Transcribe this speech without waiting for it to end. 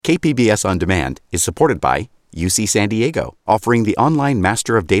KPBS On Demand is supported by UC San Diego, offering the online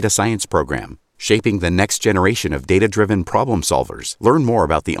Master of Data Science program, shaping the next generation of data-driven problem solvers. Learn more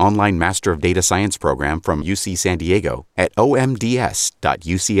about the online Master of Data Science program from UC San Diego at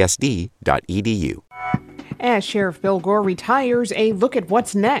omds.ucsd.edu. As Sheriff Bill Gore retires, a look at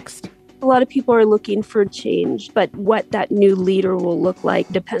what's next. A lot of people are looking for change, but what that new leader will look like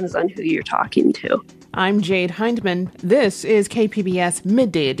depends on who you're talking to. I'm Jade Hindman. This is KPBS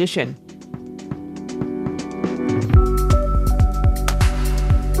Midday Edition.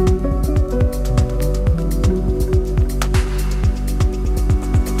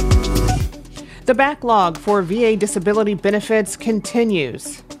 The backlog for VA disability benefits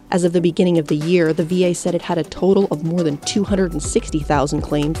continues. As of the beginning of the year, the VA said it had a total of more than 260,000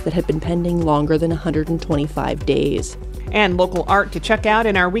 claims that had been pending longer than 125 days. And local art to check out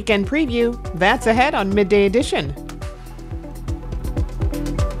in our weekend preview. That's ahead on Midday Edition.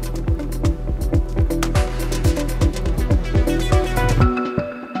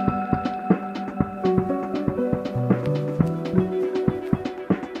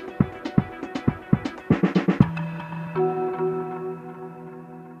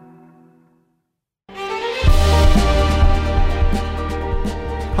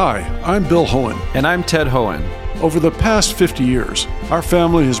 Hi, I'm Bill Hohen. And I'm Ted Hohen. Over the past 50 years, our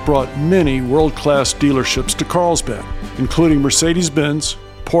family has brought many world-class dealerships to Carlsbad, including Mercedes-Benz,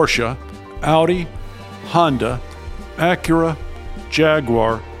 Porsche, Audi, Honda, Acura,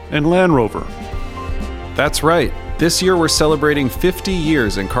 Jaguar, and Land Rover. That's right. This year we're celebrating 50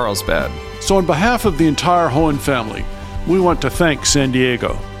 years in Carlsbad. So on behalf of the entire Hohen family, we want to thank San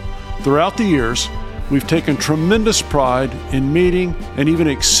Diego. Throughout the years, we've taken tremendous pride in meeting and even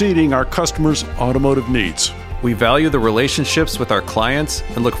exceeding our customers' automotive needs. We value the relationships with our clients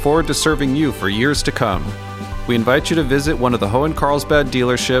and look forward to serving you for years to come. We invite you to visit one of the Hohen Carlsbad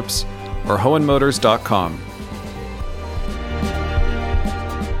dealerships or hohenmotors.com.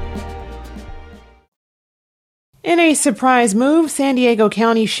 In a surprise move, San Diego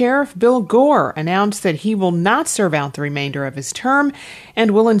County Sheriff Bill Gore announced that he will not serve out the remainder of his term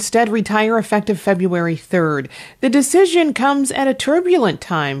and will instead retire effective February 3rd. The decision comes at a turbulent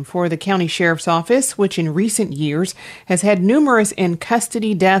time for the county sheriff's office, which in recent years has had numerous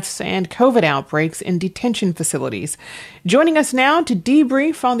in-custody deaths and COVID outbreaks in detention facilities. Joining us now to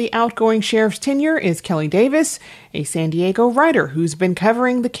debrief on the outgoing sheriff's tenure is Kelly Davis, a San Diego writer who's been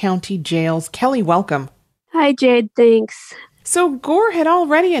covering the county jails. Kelly, welcome. Hi, Jade. Thanks. So Gore had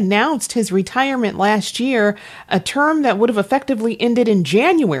already announced his retirement last year, a term that would have effectively ended in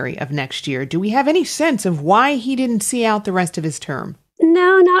January of next year. Do we have any sense of why he didn't see out the rest of his term?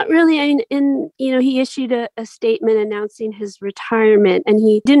 No, not really. He issued a statement announcing his retirement, and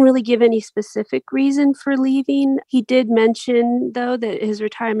he didn't really give any specific reason for leaving. He did mention, though, that his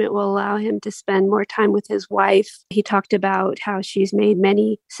retirement will allow him to spend more time with his wife. He talked about how she's made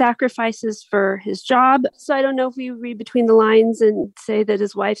many sacrifices for his job. So I don't know if we read between the lines and say that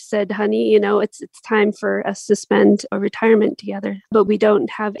his wife said, honey, it's time for us to spend a retirement together. But we don't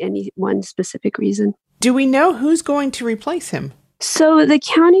have any one specific reason. Do we know who's going to replace him? So the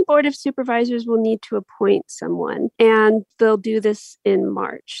County Board of Supervisors will need to appoint someone, and they'll do this in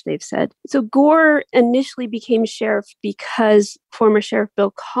March, they've said. So Gore initially became sheriff because former Sheriff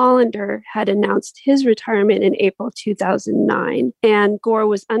Bill Collender had announced his retirement in April 2009, and Gore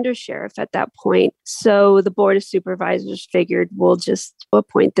was undersheriff at that point. So the Board of Supervisors figured we'll just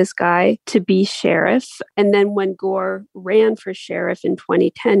appoint this guy to be sheriff. And then when Gore ran for sheriff in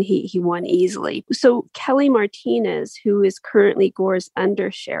 2010, he won easily. So Kelly Martinez, who is currently Gore's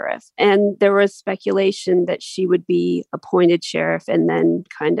undersheriff, and there was speculation that she would be appointed sheriff and then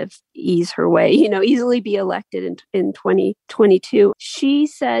kind of ease her way, easily be elected in 2022. She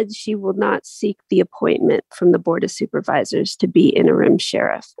said she will not seek the appointment from the Board of Supervisors to be interim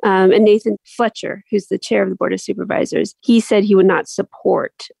sheriff. And Nathan Fletcher, who's the chair of the Board of Supervisors, he said he would not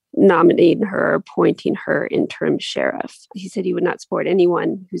support nominating her or appointing her interim sheriff. He said he would not support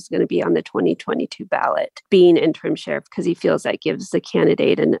anyone who's going to be on the 2022 ballot being interim sheriff because he feels that gives the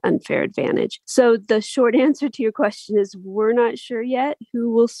candidate an unfair advantage. So the short answer to your question is we're not sure yet who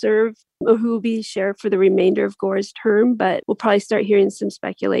will serve or who will be sheriff for the remainder of Gore's term, but we'll probably start hearing some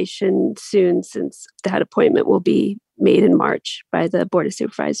speculation soon since that appointment will be made in March by the Board of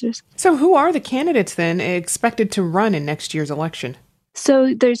Supervisors. So who are the candidates then expected to run in next year's election?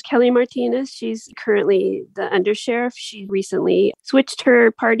 So there's Kelly Martinez. She's currently the undersheriff. She recently switched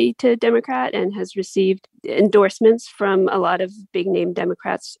her party to Democrat and has received endorsements from a lot of big name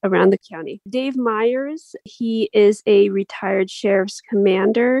Democrats around the county. Dave Myers, he is a retired sheriff's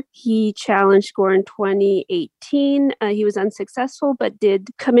commander. He challenged Gore in 2018. He was unsuccessful, but did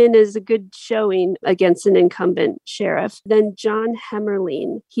come in as a good showing against an incumbent sheriff. Then John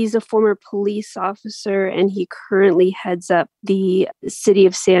Hemmerling, he's a former police officer, and he currently heads up the City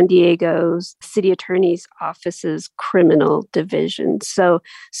of San Diego's City Attorney's Office's criminal division. So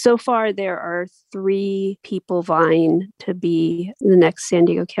far there are 3 people vying to be the next San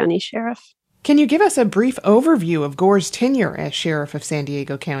Diego County Sheriff. Can you give us a brief overview of Gore's tenure as Sheriff of San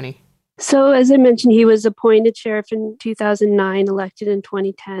Diego County? So, as I mentioned, he was appointed sheriff in 2009, elected in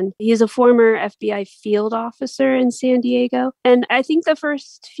 2010. He's a former FBI field officer in San Diego. And I think the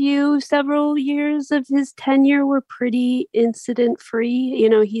first several years of his tenure were pretty incident-free. You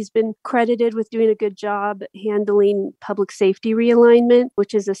know, he's been credited with doing a good job handling public safety realignment,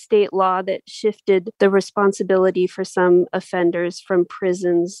 which is a state law that shifted the responsibility for some offenders from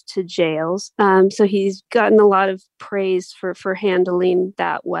prisons to jails. So he's gotten a lot of praise for handling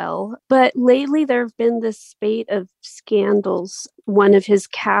that well. But lately, there have been this spate of scandals. One of his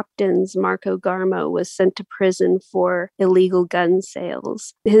captains, Marco Garmo, was sent to prison for illegal gun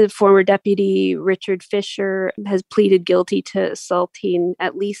sales. His former deputy, Richard Fisher, has pleaded guilty to assaulting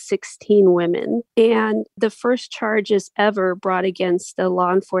at least 16 women. And the first charges ever brought against a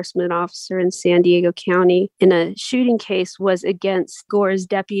law enforcement officer in San Diego County in a shooting case was against Gore's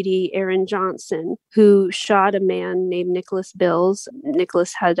deputy, Aaron Johnson, who shot a man named Nicholas Bills.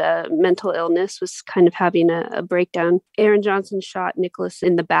 Nicholas had a mental illness, was kind of having a breakdown. Aaron Johnson shot Nicholas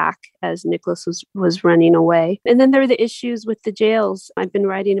in the back as Nicholas was running away. And then there are the issues with the jails. I've been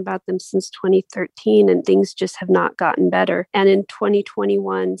writing about them since 2013, and things just have not gotten better. And in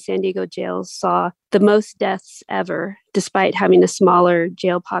 2021, San Diego jails saw the most deaths ever, despite having a smaller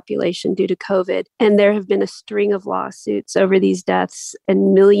jail population due to COVID. And there have been a string of lawsuits over these deaths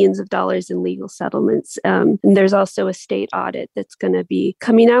and millions of dollars in legal settlements. And there's also a state audit that's going to be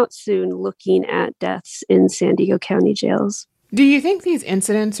coming out soon looking at deaths in San Diego County jails. Do you think these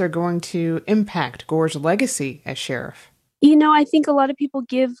incidents are going to impact Gore's legacy as sheriff? You know, I think a lot of people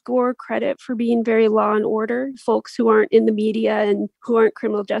give Gore credit for being very law and order. Folks who aren't in the media and who aren't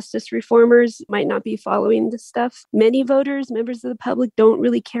criminal justice reformers might not be following this stuff. Many voters, members of the public, don't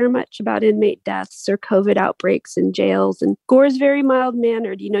really care much about inmate deaths or COVID outbreaks in jails. And Gore's very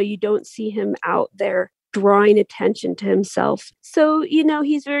mild-mannered. You know, you don't see him out there drawing attention to himself. So, you know,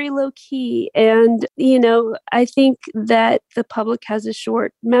 he's very low key. And, you know, I think that the public has a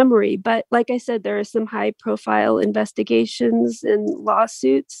short memory. But like I said, there are some high profile investigations and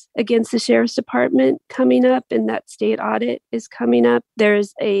lawsuits against the sheriff's department coming up, and that state audit is coming up.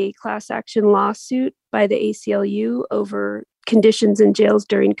 There's a class action lawsuit by the ACLU over conditions in jails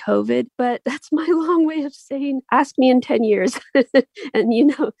during COVID. But that's my long way of saying, ask me in 10 years and, you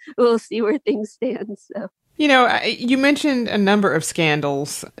know, we'll see where things stand. So. You know, you mentioned a number of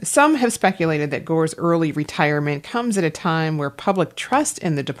scandals. Some have speculated that Gore's early retirement comes at a time where public trust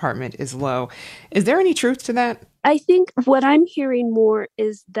in the department is low. Is there any truth to that? I think what I'm hearing more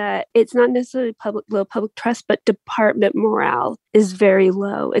is that it's not necessarily low public trust, but department morale is very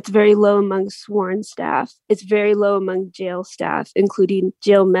low. It's very low among sworn staff. It's very low among jail staff, including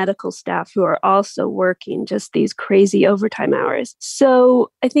jail medical staff who are also working just these crazy overtime hours.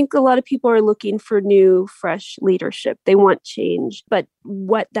 So I think a lot of people are looking for new, fresh leadership. They want change, but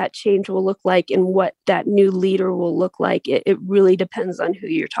what that change will look like and what that new leader will look like, it really depends on who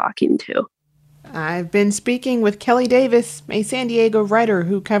you're talking to. I've been speaking with Kelly Davis, a San Diego writer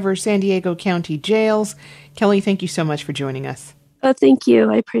who covers San Diego County jails. Kelly, thank you so much for joining us. Oh, thank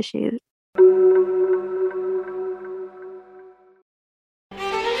you. I appreciate it.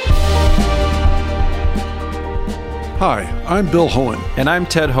 Hi, I'm Bill Hohen. And I'm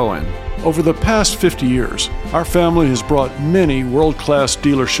Ted Hohen. Over the past 50 years, our family has brought many world-class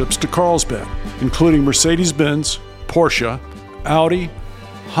dealerships to Carlsbad, including Mercedes-Benz, Porsche, Audi,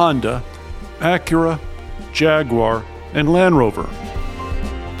 Honda, Acura, Jaguar, and Land Rover.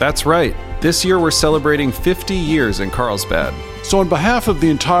 That's right. This year we're celebrating 50 years in Carlsbad. So on behalf of the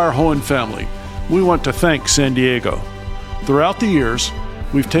entire Hohen family, we want to thank San Diego. Throughout the years,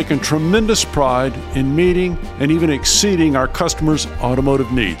 we've taken tremendous pride in meeting and even exceeding our customers'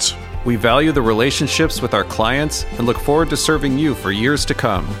 automotive needs. We value the relationships with our clients and look forward to serving you for years to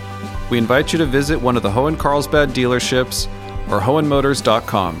come. We invite you to visit one of the Hohen Carlsbad dealerships or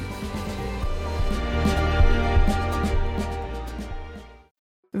hohenmotors.com.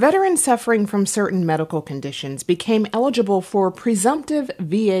 Veterans suffering from certain medical conditions became eligible for presumptive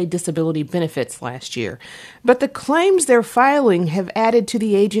VA disability benefits last year, but the claims they're filing have added to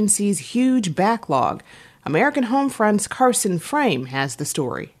the agency's huge backlog. American Homefront's Carson Frame has the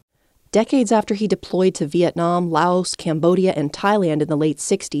story. Decades after he deployed to Vietnam, Laos, Cambodia, and Thailand in the late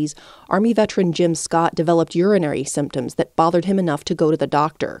 60s, Army veteran Jim Scott developed urinary symptoms that bothered him enough to go to the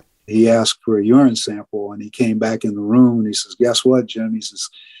doctor. He asked for a urine sample, and he came back in the room, and he says, "Guess what, Jim?" He says,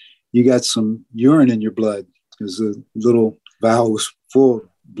 "You got some urine in your blood," because the little vial was full of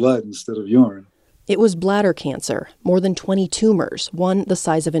blood instead of urine. It was bladder cancer, more than 20 tumors, one the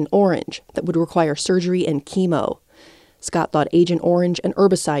size of an orange, that would require surgery and chemo. Scott thought Agent Orange, an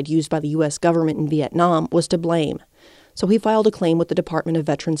herbicide used by the U.S. government in Vietnam, was to blame. So he filed a claim with the Department of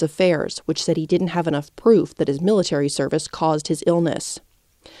Veterans Affairs, which said he didn't have enough proof that his military service caused his illness.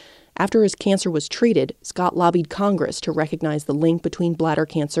 After his cancer was treated, Scott lobbied Congress to recognize the link between bladder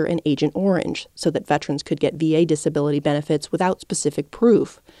cancer and Agent Orange so that veterans could get VA disability benefits without specific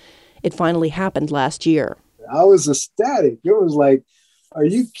proof. It finally happened last year. I was ecstatic. It was like, are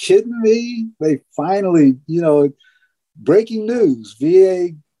you kidding me? They finally, breaking news. VA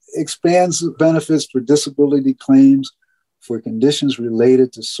expands benefits for disability claims for conditions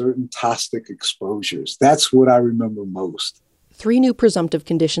related to certain toxic exposures. That's what I remember most. 3 new presumptive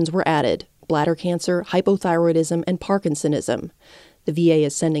conditions were added: bladder cancer, hypothyroidism, and Parkinsonism. The VA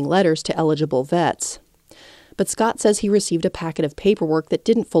is sending letters to eligible vets. But Scott says he received a packet of paperwork that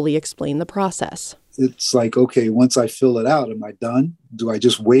didn't fully explain the process. It's like, okay, once I fill it out, am I done? Do I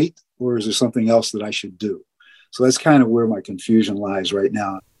just wait, or is there something else that I should do? So that's kind of where my confusion lies right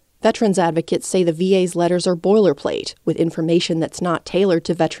now. Veterans advocates say the VA's letters are boilerplate, with information that's not tailored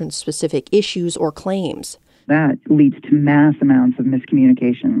to veterans-specific issues or claims. That leads to mass amounts of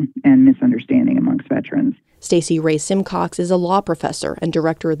miscommunication and misunderstanding amongst veterans. Stacey Ray Simcox is a law professor and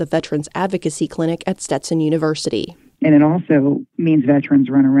director of the Veterans Advocacy Clinic at Stetson University. And it also means veterans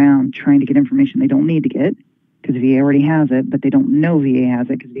run around trying to get information they don't need to get because VA already has it, but they don't know VA has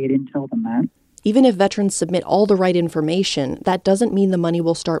it because VA didn't tell them that. Even if veterans submit all the right information, that doesn't mean the money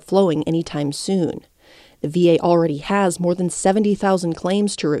will start flowing anytime soon. The VA already has more than 70,000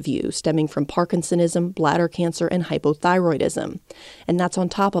 claims to review stemming from Parkinsonism, bladder cancer, and hypothyroidism. And that's on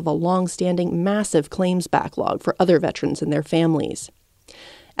top of a long-standing massive claims backlog for other veterans and their families.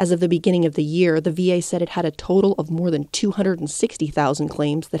 As of the beginning of the year, the VA said it had a total of more than 260,000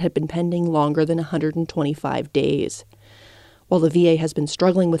 claims that had been pending longer than 125 days. While the VA has been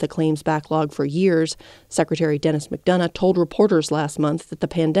struggling with a claims backlog for years, Secretary Dennis McDonough told reporters last month that the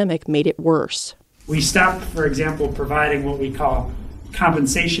pandemic made it worse. We stopped, for example, providing what we call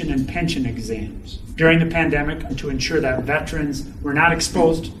compensation and pension exams during the pandemic to ensure that veterans were not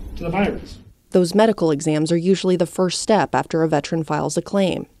exposed to the virus. Those medical exams are usually the first step after a veteran files a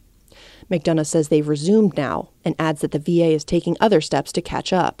claim. McDonough says they've resumed now and adds that the VA is taking other steps to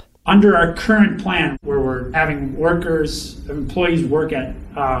catch up. Under our current plan, where we're having employees work at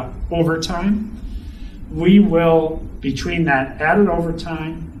overtime, we will, between that added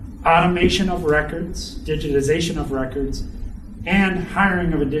overtime, automation of records, digitization of records, and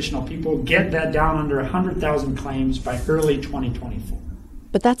hiring of additional people, get that down under 100,000 claims by early 2024.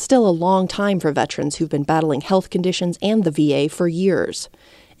 But that's still a long time for veterans who've been battling health conditions and the VA for years.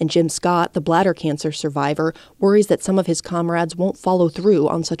 And Jim Scott, the bladder cancer survivor, worries that some of his comrades won't follow through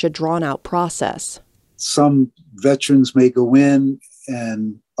on such a drawn-out process. Some veterans may go in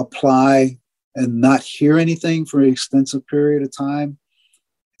and apply and not hear anything for an extensive period of time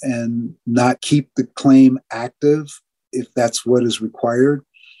and not keep the claim active if that's what is required.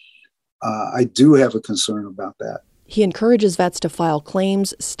 I do have a concern about that. He encourages vets to file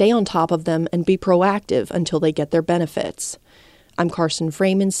claims, stay on top of them, and be proactive until they get their benefits. I'm Carson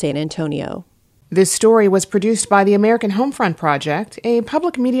Frame in San Antonio. This story was produced by the American Homefront Project, a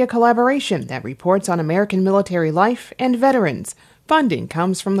public media collaboration that reports on American military life and veterans. Funding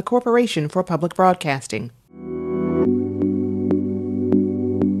comes from the Corporation for Public Broadcasting.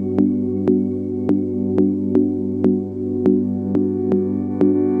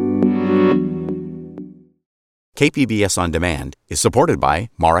 KPBS On Demand is supported by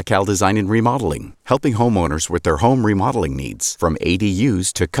Marrokal Design and Remodeling, helping homeowners with their home remodeling needs. From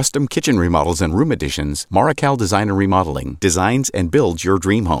ADUs to custom kitchen remodels and room additions, Marrokal Design and Remodeling designs and builds your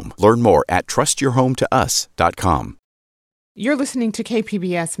dream home. Learn more at trustyourhometous.com. You're listening to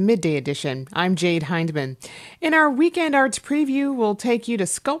KPBS Midday Edition. I'm Jade Hindman. In our Weekend Arts preview, we'll take you to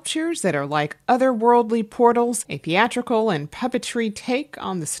sculptures that are like otherworldly portals, a theatrical and puppetry take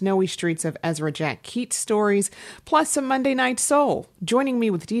on the snowy streets of Ezra Jack Keats stories, plus some Monday Night Soul. Joining me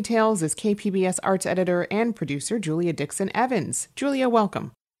with details is KPBS Arts editor and producer Julia Dixon Evans. Julia,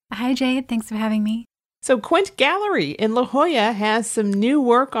 welcome. Hi, Jade. Thanks for having me. So Quint Gallery in La Jolla has some new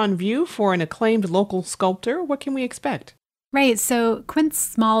work on view for an acclaimed local sculptor. What can we expect? Right. So Quint's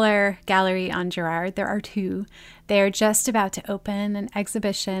smaller gallery on Girard, there are two. They are just about to open an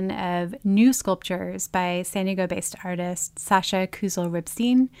exhibition of new sculptures by San Diego-based artist Sasha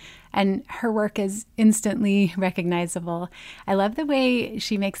Kuzel-Ribstein, and her work is instantly recognizable. I love the way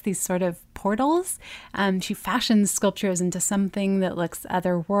she makes these sort of portals. She fashions sculptures into something that looks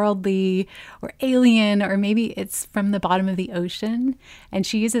otherworldly or alien, or maybe it's from the bottom of the ocean, and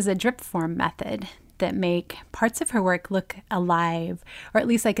she uses a drip form method that make parts of her work look alive, or at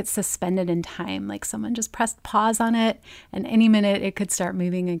least like it's suspended in time, like someone just pressed pause on it and any minute it could start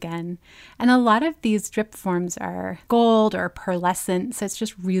moving again. And a lot of these drip forms are gold or pearlescent, so it's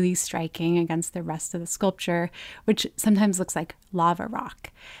just really striking against the rest of the sculpture, which sometimes looks like lava rock.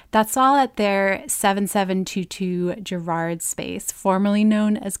 That's all at their 7722 Girard space, formerly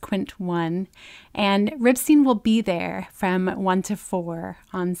known as Quint 1, and Ribstein will be there from 1 to 4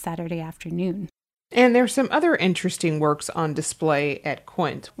 on Saturday afternoon. And there's some other interesting works on display at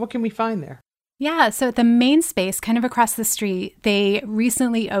Quint. What can we find there? Yeah, so at the main space, kind of across the street, they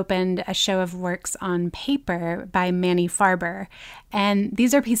recently opened a show of works on paper by Manny Farber. And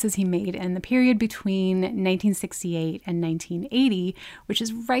these are pieces he made in the period between 1968 and 1980, which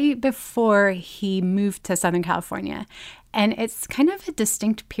is right before he moved to Southern California. And it's kind of a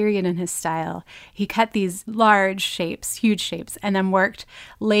distinct period in his style. He cut these large shapes, huge shapes, and then worked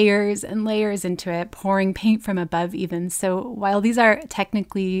layers and layers into it, pouring paint from above even. So while these are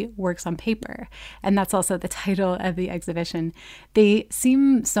technically works on paper, and that's also the title of the exhibition, they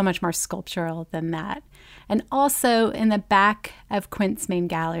seem so much more sculptural than that. And also in the back of Quint's main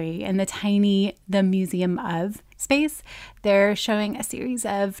gallery, in the tiny The Museum of space, they're showing a series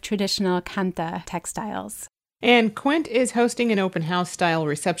of traditional Kanta textiles. And Quint is hosting an open house style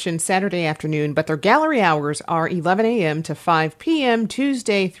reception Saturday afternoon, but their gallery hours are 11 a.m. to 5 p.m.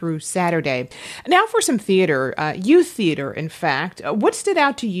 Tuesday through Saturday. Now for some theater, youth theater, in fact. What stood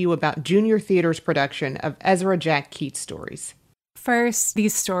out to you about Junior Theater's production of Ezra Jack Keats stories? First,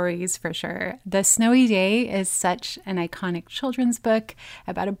 these stories for sure. The Snowy Day is such an iconic children's book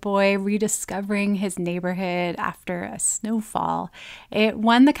about a boy rediscovering his neighborhood after a snowfall. It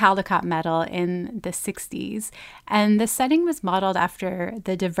won the Caldecott Medal in the 60s, and the setting was modeled after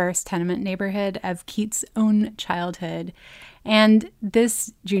the diverse tenement neighborhood of Keats' own childhood. And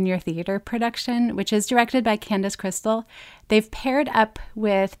this junior theater production, which is directed by Candace Crystal, they've paired up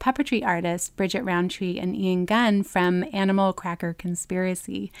with puppetry artists Bridget Roundtree and Ian Gunn from Animal Cracker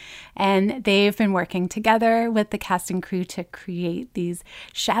Conspiracy. And they've been working together with the cast and crew to create these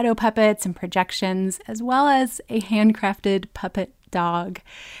shadow puppets and projections, as well as a handcrafted puppet dog.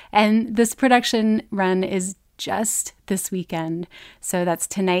 And this production run is just this weekend. So that's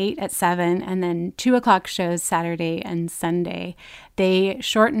tonight at 7 and then 2 o'clock shows Saturday and Sunday. They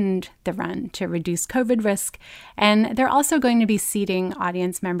shortened the run to reduce COVID risk, and they're also going to be seating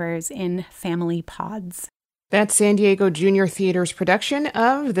audience members in family pods. That's San Diego Junior Theater's production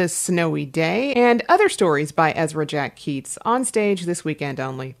of The Snowy Day and other stories by Ezra Jack Keats on stage this weekend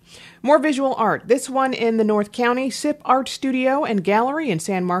only. More visual art. This one in the North County. SIP Art Studio and Gallery in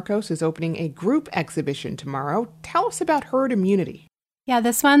San Marcos is opening a group exhibition tomorrow. Tell us about herd immunity. Yeah,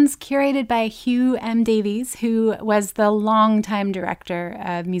 this one's curated by Hugh M. Davies, who was the longtime director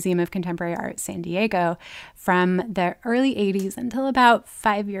of Museum of Contemporary Art San Diego from the early 80s until about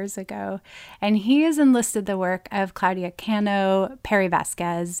 5 years ago. And he has enlisted the work of Claudia Cano, Perry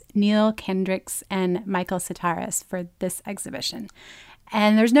Vasquez, Neil Kendricks, and Michael Sitaris for this exhibition.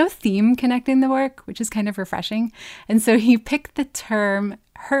 And there's no theme connecting the work, which is kind of refreshing. And so he picked the term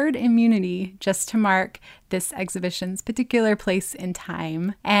herd immunity just to mark this exhibition's particular place in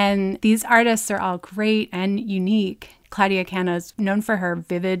time. And these artists are all great and unique. Claudia Cano is known for her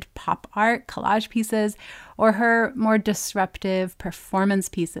vivid pop art collage pieces or her more disruptive performance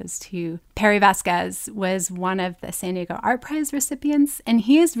pieces too. Perry Vasquez was one of the San Diego Art Prize recipients, and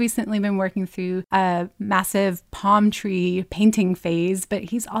he has recently been working through a massive palm tree painting phase, but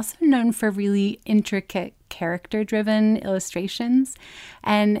he's also known for really intricate character-driven illustrations.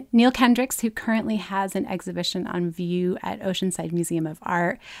 And Neil Kendricks, who currently has an exhibition on view at Oceanside Museum of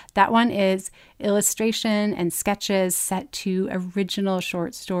Art, that one is illustration and sketches set to original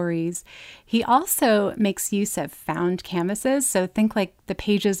short stories. He also makes use of found canvases, so think like the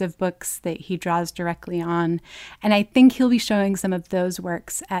pages of books that he draws directly on. And I think he'll be showing some of those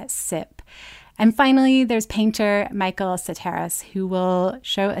works at SIP. And finally, there's painter Michael Soteris, who will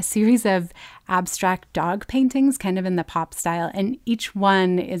show a series of abstract dog paintings, kind of in the pop style. And each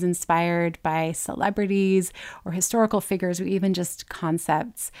one is inspired by celebrities or historical figures or even just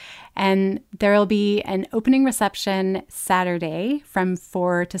concepts. And there will be an opening reception Saturday from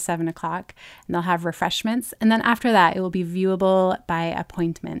 4 to 7 o'clock, and they'll have refreshments. And then after that, it will be viewable by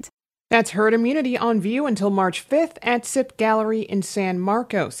appointment. That's Herd Immunity on view until March 5th at SIP Gallery in San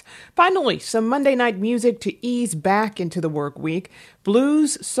Marcos. Finally, some Monday night music to ease back into the work week.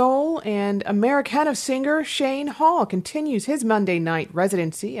 Blues, soul, and Americana singer Shane Hall continues his Monday night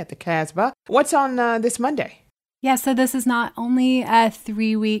residency at the Casbah. What's on this Monday? Yeah, so this is not only a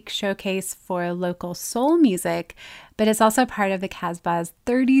 3-week showcase for local soul music, but it's also part of the Casbah's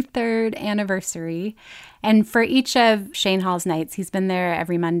 33rd anniversary. And for each of Shane Hall's nights, he's been there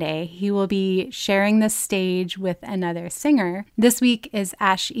every Monday, he will be sharing the stage with another singer. This week is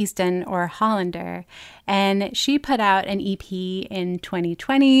Ash Easton, or Hollander, and she put out an EP in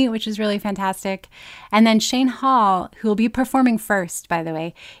 2020, which is really fantastic. And then Shane Hall, who will be performing first, by the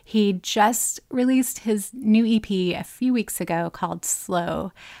way, he just released his new EP a few weeks ago called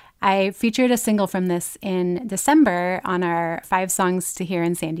Slow. I featured a single from this in December on our 5 Songs to Hear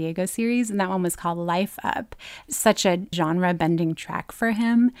in San Diego series, and that one was called Life Up. Such a genre-bending track for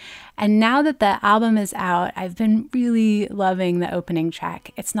him. And now that the album is out, I've been really loving the opening track.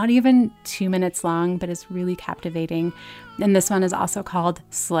 It's not even 2 minutes long, but it's really captivating. And this one is also called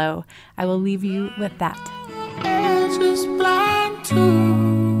Slow. I will leave you with that. Just blind to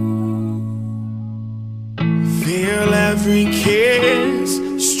feel every kiss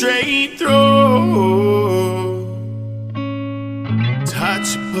straight through.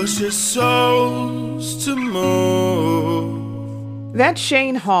 Touch pushes souls to move. That's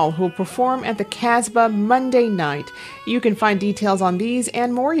Shane Hall, who will perform at the Casbah Monday night. You can find details on these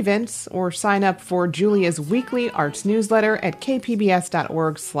and more events or sign up for Julia's weekly arts newsletter at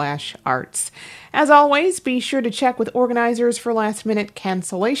kpbs.org/arts. As always, be sure to check with organizers for last-minute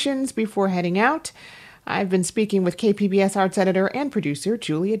cancellations before heading out. I've been speaking with KPBS arts editor and producer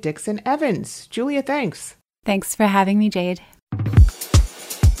Julia Dixon Evans. Julia, thanks. Thanks for having me, Jade.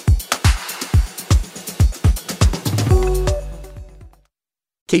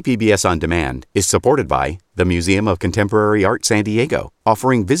 KPBS On Demand is supported by the Museum of Contemporary Art San Diego,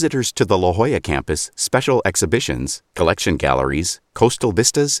 offering visitors to the La Jolla campus special exhibitions, collection galleries, coastal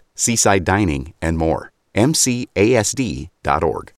vistas, seaside dining, and more. MCASD.org.